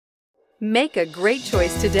Make a great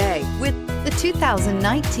choice today with the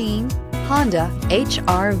 2019 Honda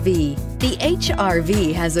HR-V. The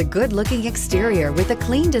HR-V has a good-looking exterior with a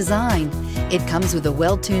clean design. It comes with a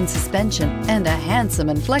well-tuned suspension and a handsome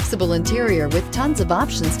and flexible interior with tons of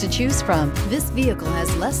options to choose from. This vehicle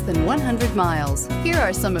has less than 100 miles. Here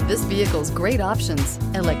are some of this vehicle's great options: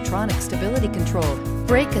 electronic stability control,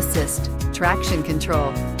 brake assist, traction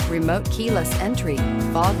control, remote keyless entry,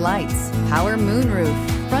 fog lights, power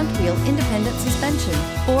moonroof, front wheel independent suspension,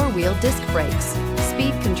 four-wheel disc brakes,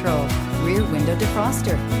 speed control, rear window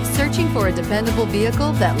defroster. Searching for a dependable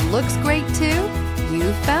vehicle that looks great too?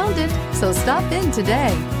 You found it, so stop in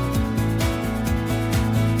today.